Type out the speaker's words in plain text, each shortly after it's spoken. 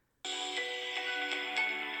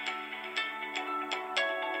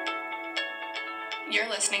You're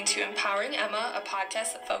listening to Empowering Emma, a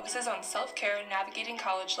podcast that focuses on self-care, navigating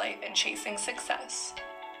college life, and chasing success.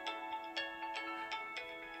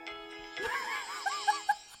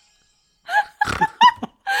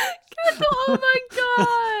 Oh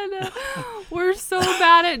my god! We're so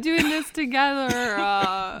bad at doing this together.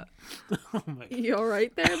 Oh my God. You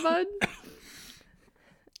alright there, bud?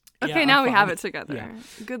 Okay, Yeah, now I'm we fine. have it together. Yeah.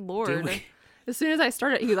 Good Did lord. we? As soon as I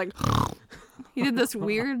started, he he did this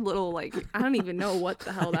weird little, I don't even know what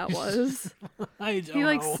the hell that was. I don't He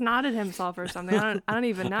know. snotted himself or something. I don't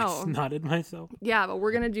even I know. snotted myself. Yeah, but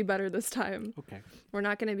we're gonna do better this time. Okay. We're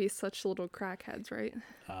not gonna be such little crackheads, right?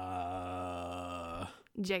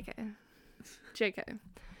 JK.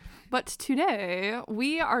 But today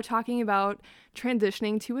we are talking about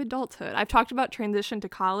transitioning to adulthood. I've talked about transition to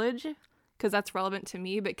college because that's relevant to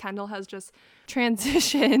me, but Kendall has just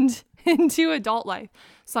transitioned into adult life.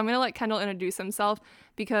 So I'm going to let Kendall introduce himself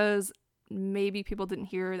because maybe people didn't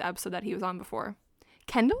hear the episode that he was on before.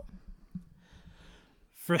 Kendall?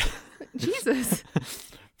 For Jesus.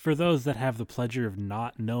 for those that have the pleasure of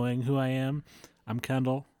not knowing who I am, I'm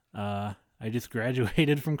Kendall. I just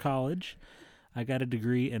graduated from college. I got a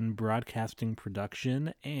degree in broadcasting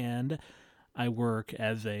production, and I work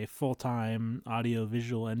as a full-time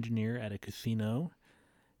audio-visual engineer at a casino.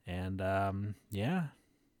 And, yeah.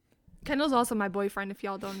 Kendall's also my boyfriend, if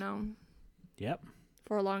y'all don't know, Yep.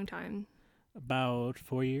 for a long time. About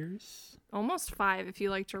 4 years. Almost 5 if you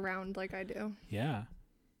like to round like I do. Yeah.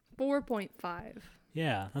 4.5.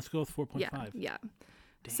 Yeah, let's go with 4.5. Yeah.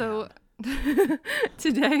 Damn. So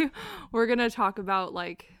today we're going to talk about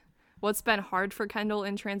what's been hard for Kendall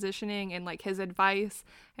in transitioning and his advice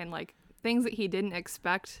and things that he didn't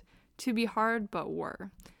expect to be hard but were.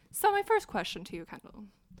 So my first question to you, Kendall.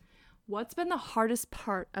 What's been the hardest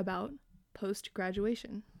part about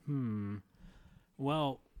post-graduation?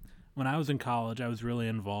 Well, when I was in college, I was really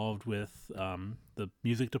involved with the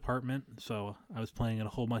music department. So I was playing in a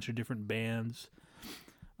whole bunch of different bands.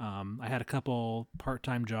 I had a couple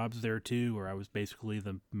part-time jobs there too, where I was basically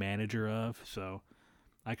the manager of. So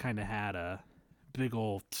I kind of had a big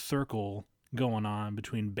old circle going on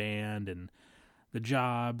between band and the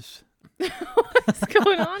jobs. What's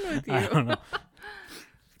going on with you? I don't know.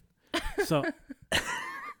 So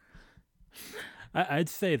I'd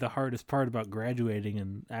say the hardest part about graduating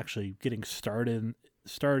and actually getting started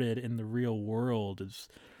in the real world is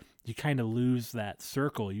you kind of lose that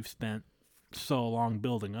circle you've spent so long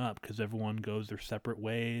building up because everyone goes their separate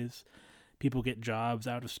ways. People get jobs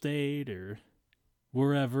out of state or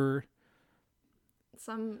wherever.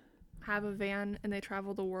 Some have a van and they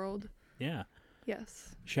travel the world. Yeah.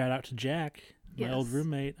 Yes. Shout out to Jack, my old Yes.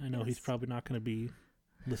 roommate. I know Yes. he's probably not going to be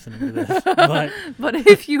listening to this, but But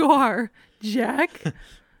if you are, Jack,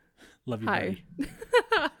 love you, hi. buddy.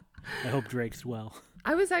 I hope Drake's well.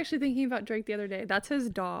 I was actually thinking about Drake the other day. That's his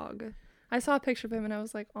dog. I saw a picture of him and I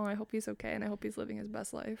was like, oh, I hope he's okay and I hope he's living his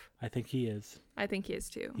best life. I think he is. I think he is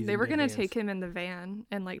too. He's They in were good going to hands. take him in the van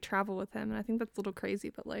and travel with him. And I think that's a little crazy,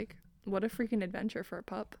 but what a freaking adventure for a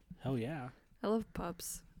pup. Hell yeah. I love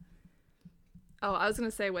pups. Oh, I was going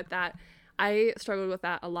to say with that, I struggled with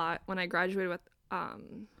that a lot when I graduated with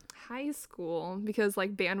high school because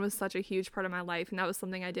band was such a huge part of my life. And that was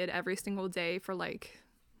something I did every single day for I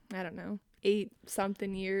don't know,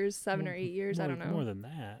 8-something years, 7 or 8 years. I don't know. More than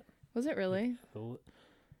that. Was it really?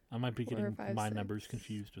 I might be 4 or getting 5, my 6. numbers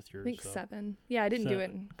confused with yours. I think so. 7. Yeah, I didn't do it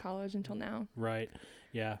 7. in college until now. Right.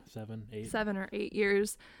 Yeah, 7, 8. 7 or 8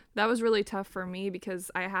 years. That was really tough for me because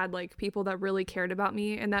I had people that really cared about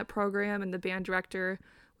me in that program, and the band director,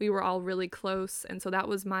 we were all really close. And so that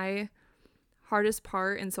was my hardest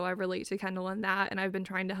part. And so I relate to Kendall in that. And I've been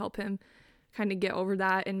trying to help him kind of get over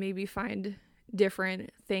that and maybe find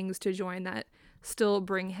different things to join that still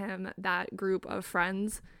bring him that group of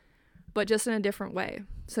friends, but just in a different way.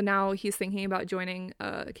 So now he's thinking about joining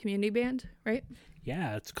a community band, right?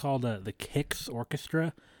 Yeah, it's called the Kicks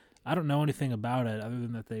Orchestra. I don't know anything about it other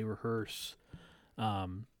than that they rehearse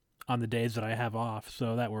on the days that I have off,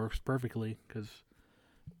 so that works perfectly because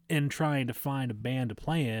in trying to find a band to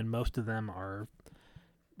play in, most of them are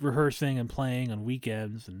rehearsing and playing on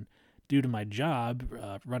weekends, and due to my job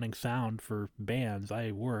running sound for bands,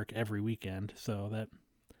 I work every weekend, so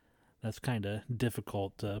that's kind of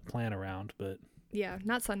difficult to plan around, but Yeah,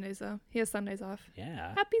 not Sundays though. He has Sundays off.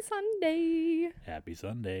 yeah. Happy Sunday. Happy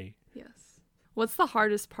Sunday. Yes. What's the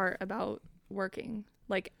hardest part about working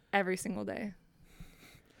every single day?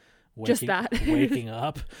 Just that. Waking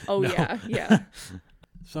up. Oh, No. yeah.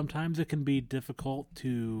 Sometimes it can be difficult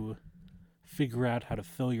to figure out how to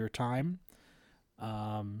fill your time.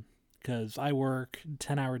 Because I work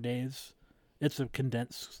 10-hour days. It's a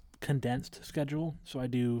condensed condensed schedule. So I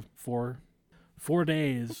do four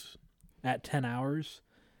days at 10 hours,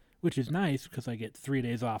 which is nice because I get 3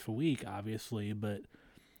 days off a week, obviously. But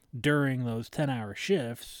during those 10-hour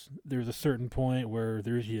shifts, there's a certain point where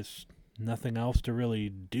there's just nothing else to really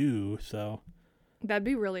do. So That'd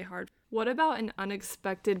be really hard. What about an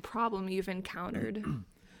unexpected problem you've encountered?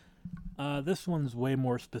 this one's way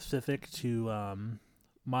more specific to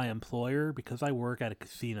my employer because I work at a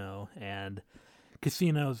casino, and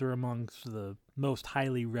casinos are amongst the most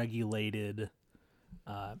highly regulated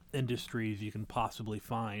industries you can possibly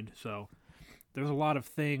find. So there's a lot of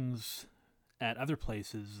things at other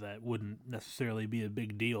places that wouldn't necessarily be a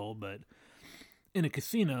big deal, but in a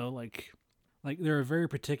casino, like there are very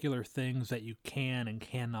particular things that you can and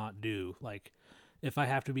cannot do. Like if I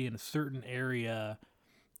have to be in a certain area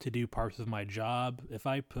to do parts of my job, if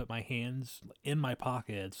I put my hands in my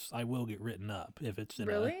pockets, I will get written up. If it's in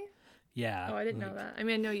Really? Yeah. Oh, I didn't know that. I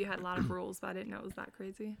mean, I know you had a lot of rules, but I didn't know it was that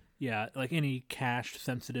crazy. Yeah, like any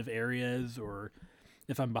cash-sensitive areas, or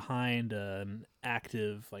if I'm behind an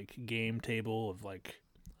active like game table of like,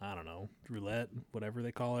 I don't know, roulette, whatever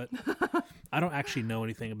they call it. I don't actually know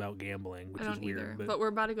anything about gambling, which I is don't weird. either. But we're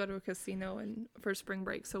about to go to a casino for spring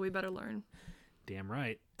break, so we better learn. Damn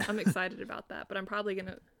right. I'm excited about that, but I'm probably going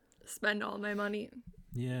to spend all my money.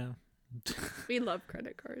 Yeah. We love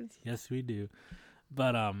credit cards. Yes, we do.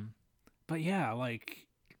 But yeah, like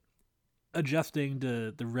adjusting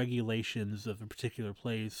to the regulations of a particular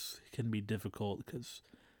place can be difficult because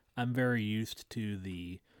I'm very used to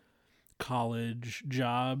the college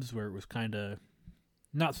jobs where it was kind of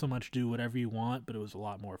not so much do whatever you want, but it was a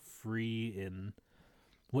lot more free in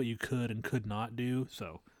what you could and could not do.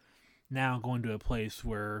 So now going to a place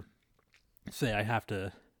where, say, I have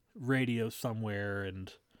to radio somewhere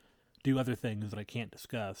and do other things that I can't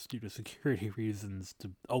discuss due to security reasons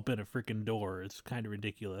to open a freaking door, it's kind of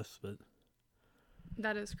ridiculous, but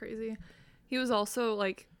That is crazy. He was also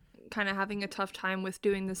like kind of having a tough time with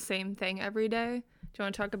doing the same thing every day. Do you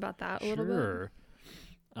want to talk about that a little bit? Sure.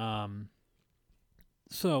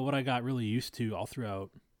 So what I got really used to all throughout,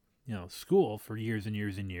 school for years and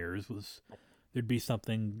years and years was there'd be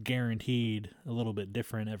something guaranteed a little bit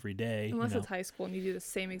different every day. Unless it's high school and you do the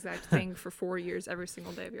same exact thing for 4 years every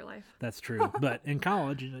single day of your life. That's true. But in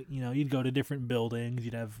college, you'd go to different buildings,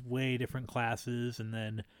 you'd have way different classes, and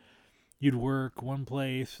then you'd work one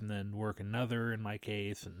place and then work another in my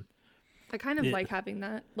case. And I kind of like having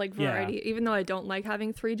that, like, variety, even though I don't like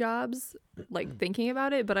having 3 jobs, like, thinking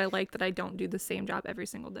about it, but I like that I don't do the same job every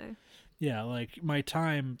single day. Yeah, like, my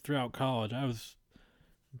time throughout college, I was,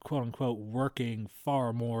 quote-unquote, working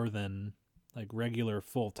far more than, like, regular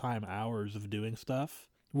full-time hours of doing stuff,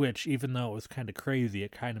 which, even though it was kind of crazy,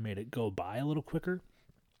 it kind of made it go by a little quicker.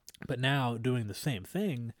 But now, doing the same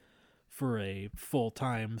thing for a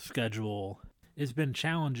full-time schedule, it's been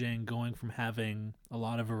challenging going from having a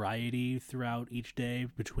lot of variety throughout each day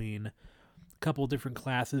between a couple different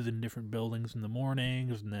classes in different buildings in the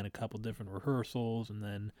mornings and then a couple different rehearsals and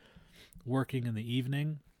then working in the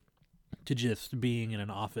evening to just being in an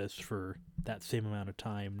office for that same amount of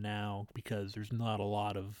time now because there's not a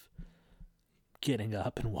lot of getting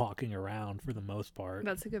up and walking around for the most part.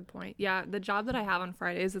 That's a good point. Yeah, the job that I have on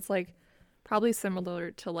Fridays, it's like probably similar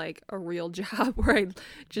to like a real job where I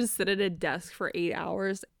just sit at a desk for 8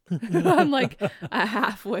 hours. I'm like a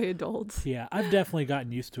halfway adult. Yeah, I've definitely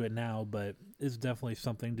gotten used to it now, but it's definitely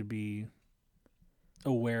something to be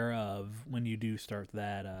aware of when you do start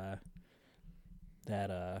that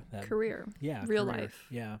career. Yeah, real career. life.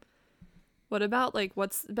 Yeah. What about like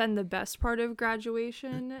what's been the best part of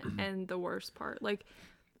graduation and the worst part? Like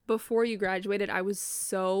before you graduated, I was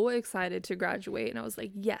so excited to graduate and I was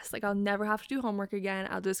like, yes, like I'll never have to do homework again.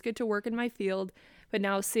 I'll just get to work in my field. But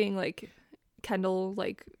now seeing like Kendall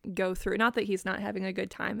like go through, not that he's not having a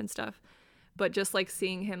good time and stuff, but just like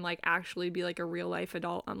seeing him like actually be like a real life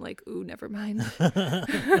adult, I'm like, ooh, never mind.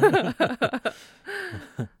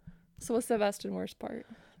 So what's the best and worst part?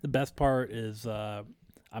 The best part is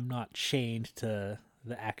I'm not chained to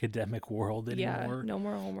the academic world anymore. Yeah, no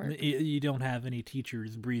more homework. You don't have any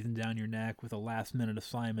teachers breathing down your neck with a last minute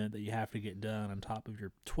assignment that you have to get done on top of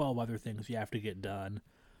your 12 other things you have to get done.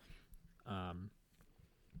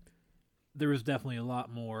 There was definitely a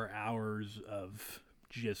lot more hours of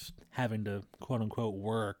just having to quote unquote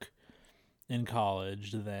work in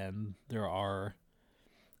college than there are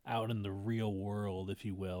out in the real world, if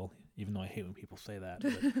you will. Even though I hate when people say that.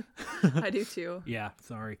 But I do too. Yeah,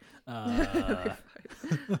 sorry.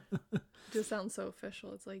 Just sounds so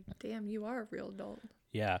official. It's like, damn, you are a real adult.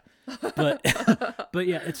 Yeah. But but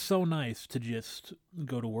yeah, it's so nice to just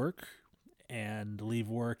go to work and leave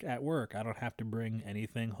work at work. I don't have to bring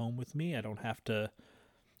anything home with me. I don't have to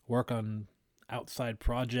work on outside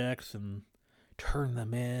projects and turn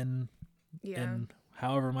them in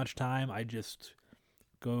however much time. I just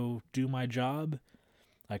go do my job.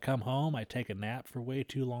 I come home, I take a nap for way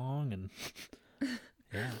too long, and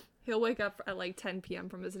yeah. He'll wake up at like 10 p.m.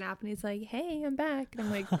 from his nap and he's like, hey, I'm back. And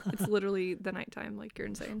I'm like, it's literally the nighttime. Like, you're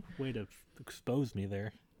insane. Way to expose me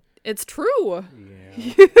there. It's true.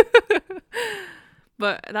 Yeah.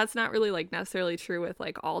 But that's not really like necessarily true with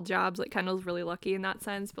like all jobs. Like Kendall's really lucky in that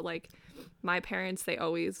sense. But like my parents, they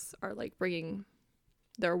always are like bringing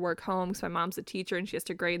their work home because my mom's a teacher and she has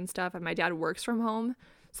to grade and stuff. And my dad works from home.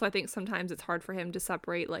 So I think sometimes it's hard for him to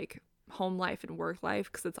separate like home life and work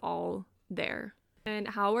life because it's all there. And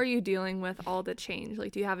how are you dealing with all the change?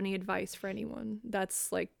 Like, do you have any advice for anyone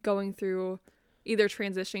that's like going through either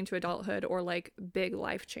transitioning to adulthood or like big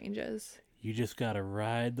life changes? You just gotta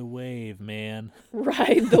ride the wave, man.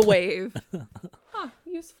 Ride the wave. Huh,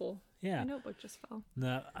 useful. Yeah. My notebook just fell.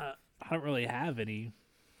 No, I don't really have any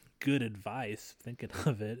good advice thinking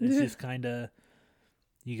of it. It's just kind of,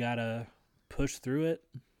 you gotta push through it.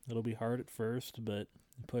 It'll be hard at first, but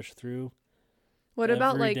push through. What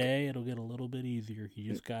about like every day it'll get a little bit easier.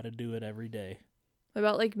 You just got to do it every day. What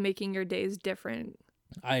about like making your days different?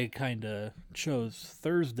 I kind of chose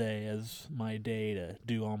Thursday as my day to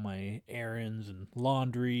do all my errands and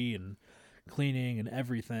laundry and cleaning and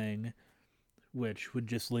everything, which would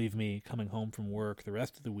just leave me coming home from work the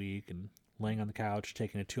rest of the week and laying on the couch,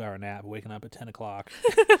 taking a 2-hour nap, waking up at 10 o'clock.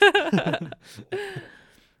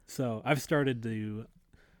 So I've started to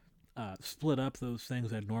split up those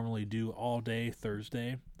things I'd normally do all day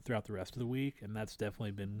Thursday throughout the rest of the week, and that's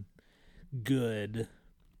definitely been good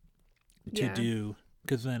to do,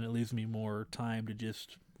 because then it leaves me more time to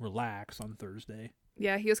just relax on Thursday.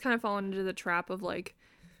 Yeah, he was kind of falling into the trap of like,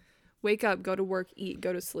 wake up, go to work, eat,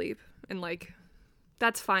 go to sleep, and like,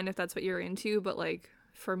 that's fine if that's what you're into, but like,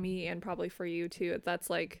 for me and probably for you too, that's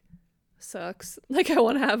like, sucks. Like, I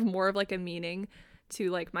want to have more of like a meaning to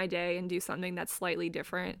like my day and do something that's slightly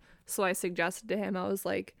different. So I suggested to him, I was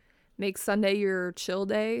like, make Sunday your chill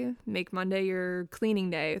day, make Monday your cleaning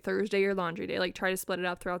day, Thursday your laundry day, like try to split it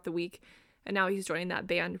up throughout the week. And now he's joining that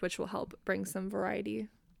band, which will help bring some variety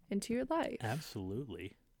into your life.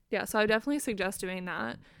 Absolutely. Yeah, so I definitely suggest doing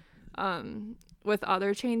that. With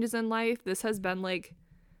other changes in life, this has been like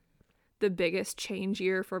the biggest change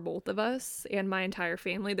year for both of us and my entire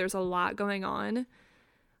family. There's a lot going on.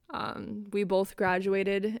 We both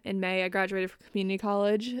graduated in May. I graduated from community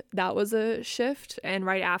college. That was a shift. And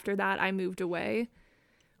right after that, I moved away,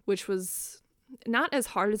 which was not as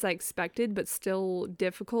hard as I expected, but still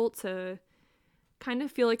difficult to kind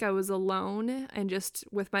of feel like I was alone. And just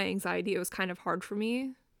with my anxiety, it was kind of hard for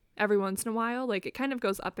me every once in a while. Like, it kind of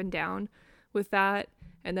goes up and down with that.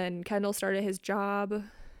 And then Kendall started his job.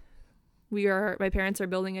 My parents are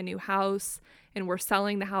building a new house, and we're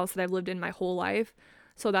selling the house that I've lived in my whole life.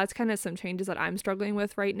 So that's kind of some changes that I'm struggling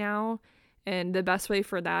with right now. And the best way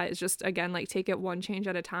for that is just, again, like, take it one change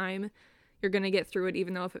at a time. You're going to get through it,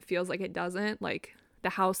 even though if it feels like it doesn't. Like,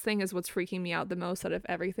 the house thing is what's freaking me out the most out of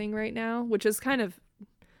everything right now, which is kind of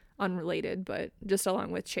unrelated, but just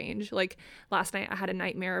along with change. Like, last night I had a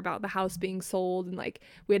nightmare about the house being sold, and like,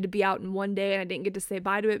 we had to be out in one day and I didn't get to say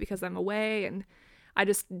bye to it because I'm away. And I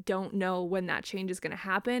just don't know when that change is going to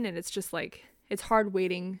happen. And it's just like, it's hard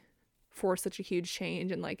waiting for such a huge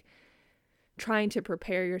change and like trying to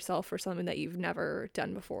prepare yourself for something that you've never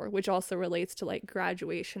done before, which also relates to like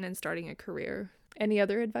graduation and starting a career. Any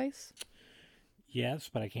other advice? Yes,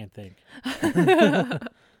 but I can't think.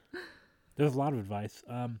 There's a lot of advice.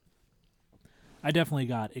 I definitely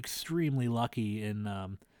got extremely lucky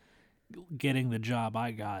in getting the job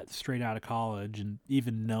I got straight out of college, and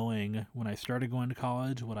even knowing when I started going to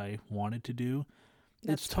college what I wanted to do.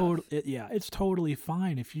 It's totally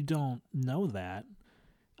fine if you don't know that.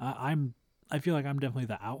 I feel like I'm definitely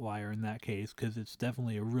the outlier in that case, because it's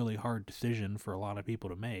definitely a really hard decision for a lot of people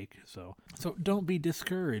to make. So don't be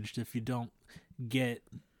discouraged if you don't get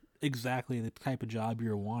exactly the type of job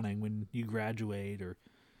you're wanting when you graduate or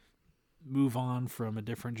move on from a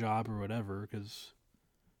different job or whatever, because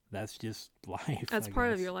that's just life. That's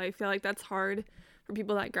part of your life. Yeah, like, that's hard for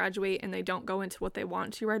people that graduate and they don't go into what they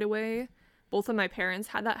want to right away. Both of my parents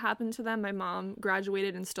had that happen to them. My mom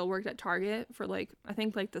graduated and still worked at Target for like, I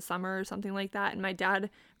think like the summer or something like that. And my dad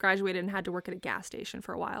graduated and had to work at a gas station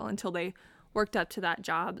for a while until they worked up to that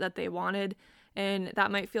job that they wanted. And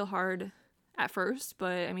that might feel hard at first,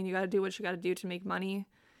 but I mean, you got to do what you got to do to make money.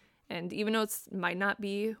 And even though it might not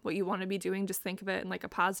be what you want to be doing, just think of it in like a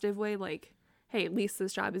positive way. Like, hey, at least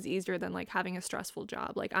this job is easier than like having a stressful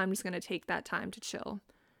job. Like I'm just going to take that time to chill.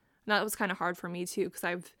 And that was kind of hard for me too, because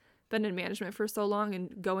I've been in management for so long,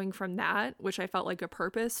 and going from that, which I felt like a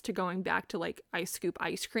purpose, to going back to like I scoop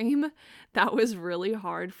ice cream, that was really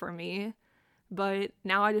hard for me. But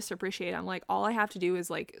now I just appreciate it. I'm like, all I have to do is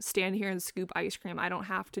like stand here and scoop ice cream. I don't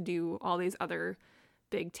have to do all these other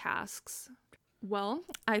big tasks. Well,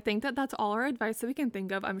 I think that that's all our advice that we can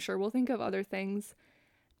think of. I'm sure we'll think of other things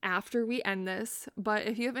after we end this. But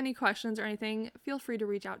if you have any questions or anything, feel free to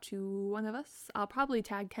reach out to one of us. I'll probably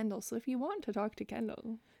tag Kendall. So if you want to talk to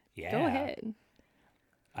Kendall, go ahead.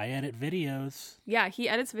 I edit videos. Yeah, he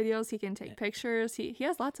edits videos. He can take pictures. He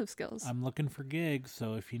has lots of skills. I'm looking for gigs,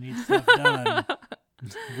 so if you need stuff done,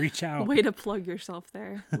 reach out. Way to plug yourself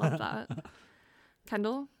there. Love that.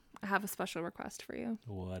 Kendall, I have a special request for you.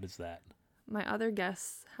 What is that? My other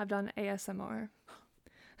guests have done ASMR.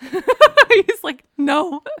 He's like,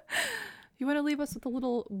 no. You want to leave us with a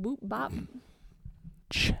little boop bop?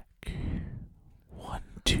 Check. 1,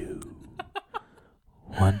 2.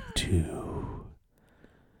 1, 2.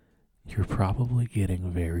 You're probably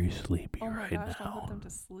getting very sleepy right now. now. Put them to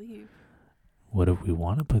sleep. What if we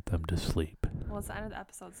want to put them to sleep? Well, it's the end of the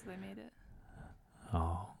episode, so they made it.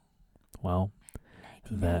 Oh, well,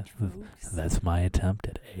 that's my attempt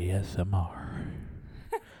at ASMR.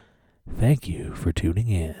 Thank you for tuning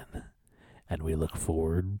in, and we look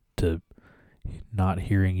forward to not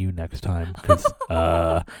hearing you next time, because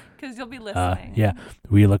you'll be listening. Yeah,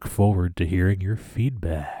 we look forward to hearing your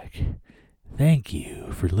feedback. Thank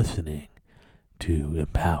you for listening to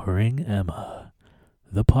Empowering Emma,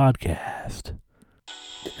 the podcast.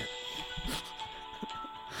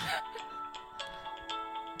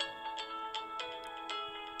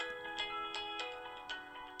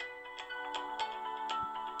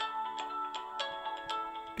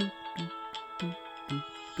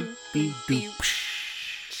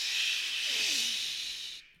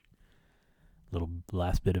 Little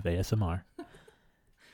last bit of ASMR.